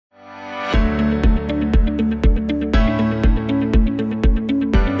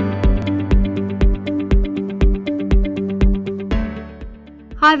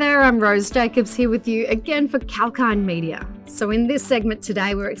Hi there, I'm Rose Jacobs here with you again for kalkinemedia. So in this segment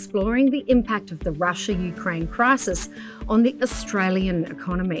today, we're exploring the impact of the Russia-Ukraine crisis on the Australian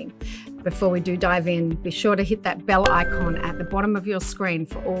economy. Before we do dive in, be sure to hit that bell icon at the bottom of your screen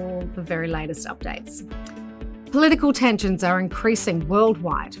for all the very latest updates. Political tensions are increasing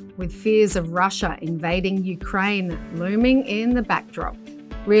worldwide, with fears of Russia invading Ukraine looming in the backdrop.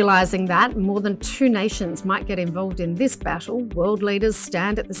 Realising that more than two nations might get involved in this battle, world leaders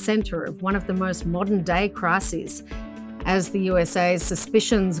stand at the centre of one of the most modern-day crises. As the USA's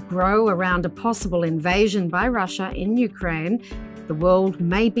suspicions grow around a possible invasion by Russia in Ukraine, the world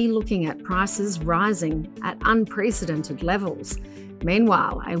may be looking at prices rising at unprecedented levels.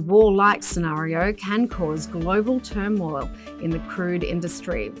 Meanwhile, a war-like scenario can cause global turmoil in the crude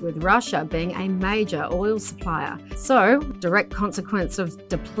industry, with Russia being a major oil supplier. So, direct consequence of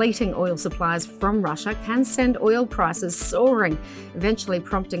depleting oil supplies from Russia can send oil prices soaring, eventually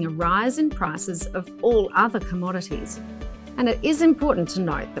prompting a rise in prices of all other commodities. And it is important to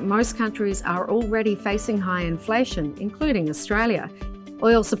note that most countries are already facing high inflation, including Australia.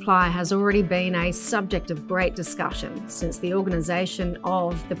 Oil supply has already been a subject of great discussion since the Organisation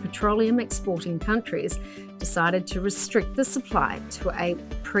of the Petroleum Exporting Countries decided to restrict the supply to a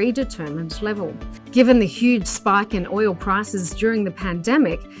predetermined level. Given the huge spike in oil prices during the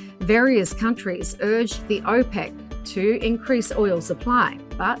pandemic, various countries urged the OPEC to increase oil supply,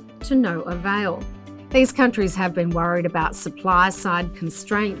 but to no avail. These countries have been worried about supply-side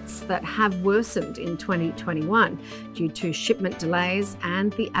constraints that have worsened in 2021 due to shipment delays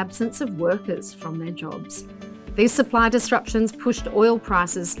and the absence of workers from their jobs. These supply disruptions pushed oil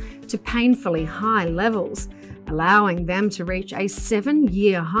prices to painfully high levels, allowing them to reach a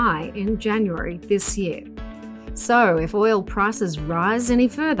 7-year high in January this year. So, if oil prices rise any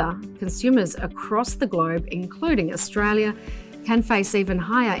further, consumers across the globe, including Australia, can face even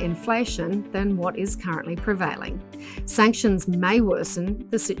higher inflation than what is currently prevailing. Sanctions may worsen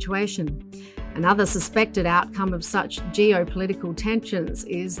the situation. Another suspected outcome of such geopolitical tensions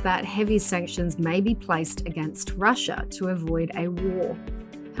is that heavy sanctions may be placed against Russia to avoid a war.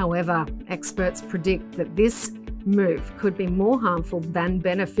 However, experts predict that this move could be more harmful than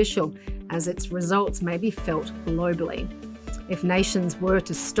beneficial, as its results may be felt globally. If nations were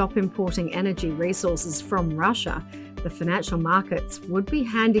to stop importing energy resources from Russia, the financial markets would be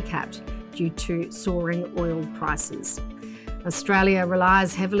handicapped due to soaring oil prices. Australia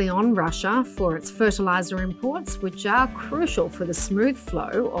relies heavily on Russia for its fertiliser imports, which are crucial for the smooth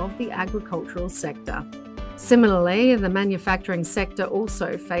flow of the agricultural sector. Similarly, the manufacturing sector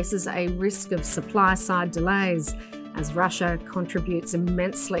also faces a risk of supply-side delays, as Russia contributes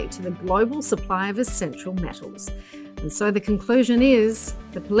immensely to the global supply of essential metals. And so the conclusion is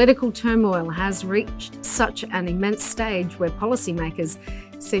the political turmoil has reached such an immense stage where policymakers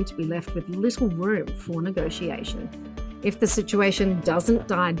seem to be left with little room for negotiation. If the situation doesn't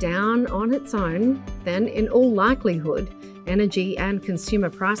die down on its own, then in all likelihood, energy and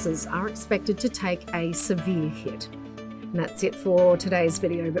consumer prices are expected to take a severe hit. And that's it for today's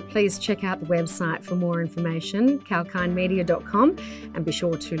video, but please check out the website for more information, kalkinemedia.com, and be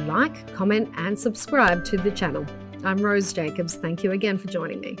sure to like, comment and subscribe to the channel. I'm Rose Jacobs. Thank you again for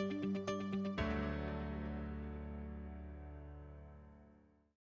joining me.